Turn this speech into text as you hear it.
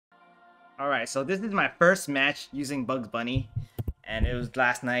Alright, so this is my first match using Bugs Bunny, and it was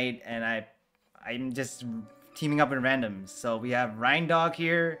last night, and I'm just teaming up in randoms. So we have Reindog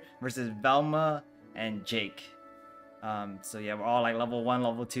here versus Velma and Jake. So yeah, we're all like level 1,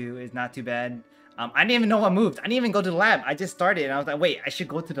 level 2. It's not too bad. I didn't even know what moved. I didn't even go to the lab. I just started, and I was like, wait, I should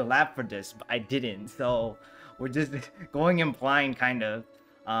go to the lab for this, but I didn't. So we're just going in blind, kind of.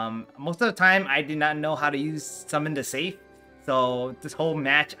 Most of the time, I did not know how to use summon the safe. So this whole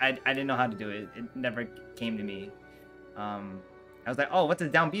match, I didn't know how to do it. It never came to me. I was like, oh, what does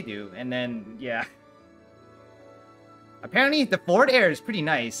down B do? And then, yeah. Apparently, the forward air is pretty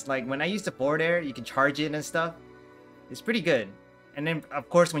nice. Like, when I use the forward air, you can charge it and stuff. It's pretty good. And then, of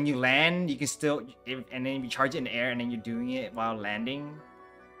course, when you land, you can still... and then you charge it in the air, and then you're doing it while landing.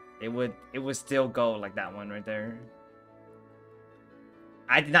 It would still go like that one right there.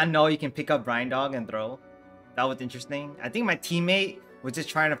 I did not know you can pick up Reindog and throw. That was interesting. I think my teammate was just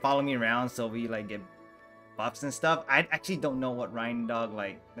trying to follow me around so we like get buffs and stuff. I actually don't know what Reindog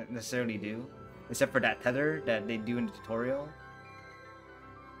like necessarily do, except for that tether that they do in the tutorial.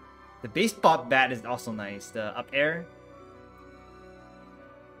 The baseball bat is also nice. The up air.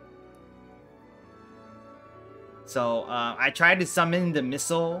 So I tried to summon the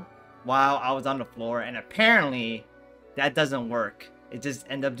missile while I was on the floor, and apparently that doesn't work. It just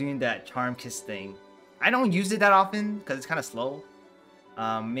ended up doing that charm kiss thing. I don't use it that often because it's kind of slow.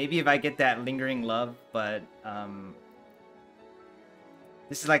 Maybe if I get that lingering love, but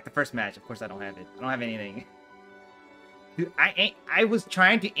this is like the first match. Of course, I don't have it. I don't have anything. Dude, I was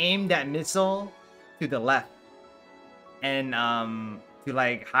trying to aim that missile to the left and to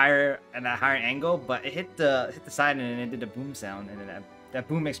like higher at a higher angle, but it hit the side and then it did a boom sound, and then that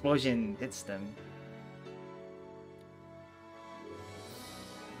boom explosion hits them.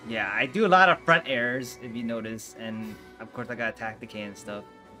 Yeah, I do a lot of front airs, if you notice, and of course I got attack decay and stuff.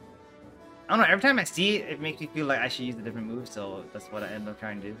 I don't know, every time I see it, it makes me feel like I should use a different move, so that's what I end up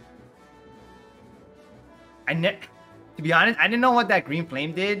trying to do. To be honest, I didn't know what that green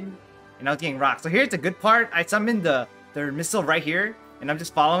flame did, and I was getting rocked. So here's the good part. I summoned the missile right here, and I'm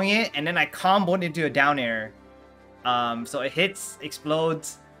just following it, and then I comboed into a down air. So it hits,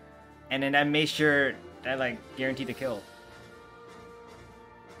 explodes, and then I made sure that like guaranteed the kill.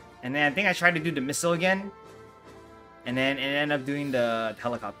 And then I think I tried to do the missile again. And then it ended up doing the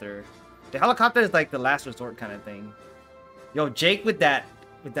helicopter. The helicopter is like the last resort kind of thing. Yo, Jake with that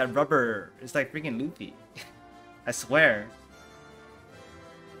rubber is like freaking Luffy. I swear.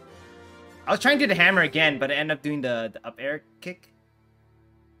 I was trying to do the hammer again, but it ended up doing the up air kick.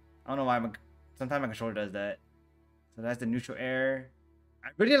 I don't know why. Sometimes my controller does that. So that's the neutral air. I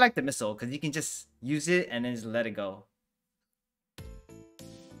really like the missile because you can just use it and then just let it go.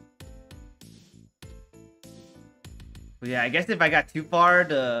 But yeah, I guess if I got too far,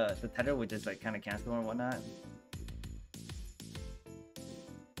 the tether would just like kind of cancel or whatnot.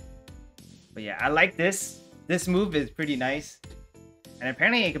 But yeah, I like this. This move is pretty nice. And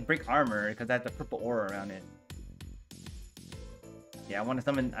apparently it can break armor because that's a purple aura around it. Yeah, I wanted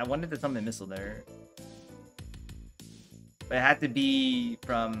to summon missile there. But it had to be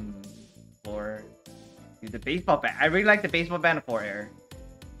from floor. Dude, the baseball bat. I really like the baseball bat and 4 air.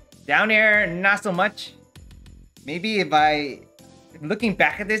 Down air, not so much. Maybe if looking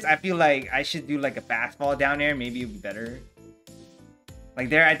back at this, I feel like I should do like a fastball down air. Maybe it'd be better. Like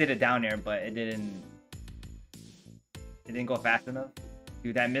there, I did a down air, but it didn't go fast enough.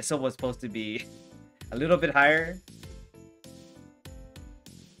 Dude, that missile was supposed to be a little bit higher.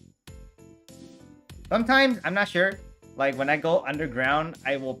 Sometimes, I'm not sure. Like when I go underground,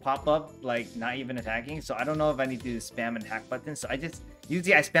 I will pop up like not even attacking. So I don't know if I need to spam an attack button. So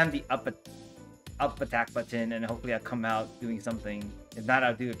usually I spam the up attack button, and hopefully I'll come out doing something. If not,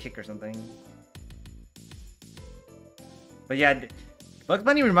 I'll do a kick or something. But yeah, Bugs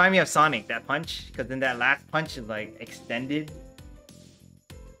Bunny remind me of Sonic, that punch, because then that last punch is like extended.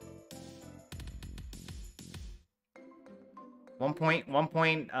 One point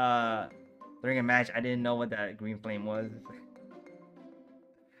during a match, I didn't know what that green flame was.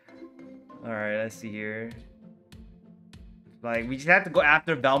 Alright, let's see here. Like, we just have to go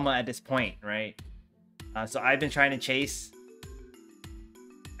after Velma at this point, right? So I've been trying to chase.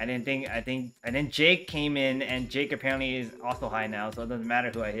 And then Jake came in, and Jake apparently is also high now, so it doesn't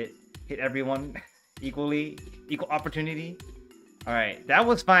matter who I hit. Hit everyone equal opportunity. All right, that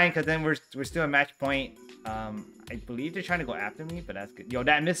was fine because then we're still at match point. I believe they're trying to go after me, but that's good. Yo,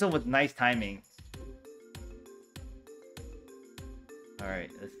 that missile was nice timing. All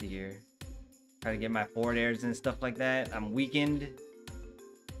right, let's see here. Try to get my forward airs and stuff like that. I'm weakened.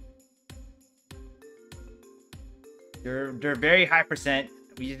 They're very high percent.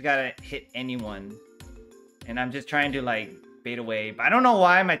 we just gotta hit anyone. And I'm just trying to like bait away. But I don't know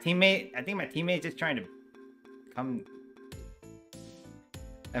why my teammate, I think my teammate's just trying to come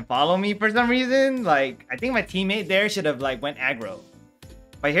and follow me for some reason. Like, I think my teammate there should have like went aggro.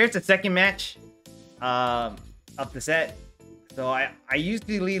 But here's the second match of the set. So I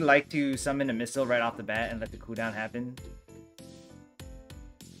usually like to summon a missile right off the bat and let the cooldown happen.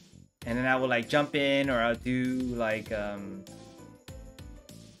 And then I will like jump in, or I'll do like that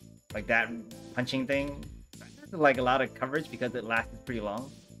punching thing. Like a lot of coverage because it lasts pretty long.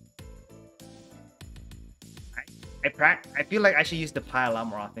 I feel like I should use the pie a lot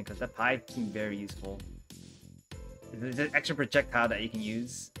more often because that pie seems very useful. There's an extra projectile that you can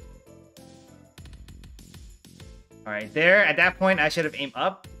use. Alright, there, at that point I should have aimed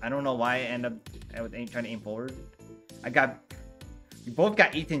up. I don't know why I was trying to aim forward. We both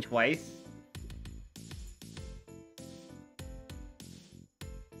got eaten twice.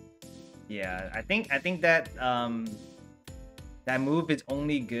 Yeah, I think that that move is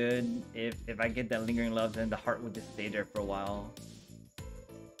only good if I get that lingering love, then the heart would just stay there for a while.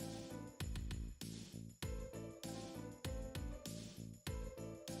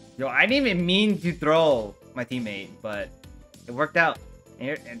 Yo, I didn't even mean to throw my teammate, but it worked out.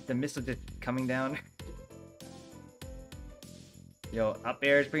 And the missile just coming down. Yo, up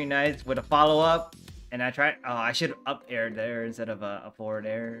air is pretty nice with a follow-up. And I tried, oh, I should up air there instead of a forward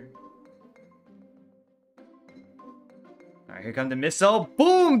air. Alright, here comes the missile.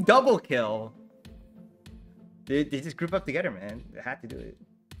 Boom! Double kill. They just group up together, man. They had to do it.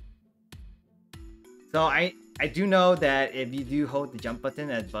 So I do know that if you do hold the jump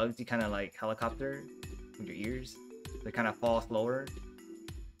button as bugs, you kind of like helicopter with your ears. They kind of fall slower.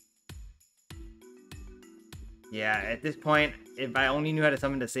 Yeah, at this point, if I only knew how to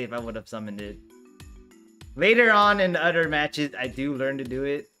summon the safe, I would have summoned it. Later on in the other matches, I do learn to do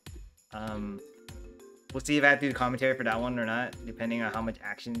it. We'll see if I have to do the commentary for that one or not, depending on how much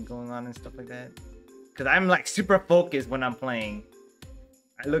action is going on and stuff like that. Because I'm like super focused when I'm playing.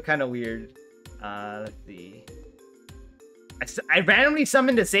 I look kind of weird. Let's see. I randomly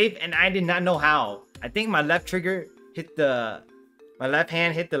summoned the safe and I did not know how. I think my left trigger hit the... My left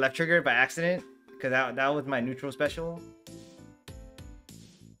hand hit the left trigger by accident. Because that was my neutral special.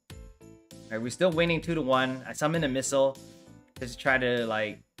 Alright, we're still winning 2-1. I summoned a missile. Just to try to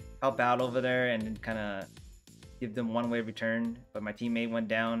like help out over there and kind of give them one-way return. But my teammate went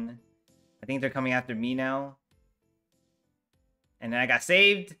down. I think they're coming after me now. And then I got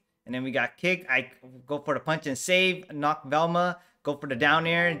saved. And then we got kicked. I go for the punch and save. Knock Velma. Go for the down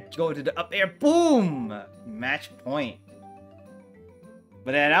air. Go to the up air. Boom! Match point.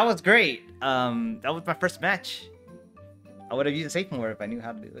 But then that was great. That was my first match. I would have used a safe more if I knew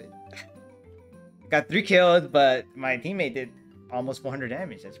how to do it. Got 3 kills, but my teammate did almost 400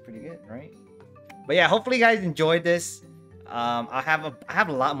 damage. That's pretty good, right? But yeah, hopefully you guys enjoyed this. I have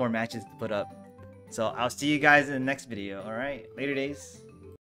a lot more matches to put up. So I'll see you guys in the next video. All right, later days.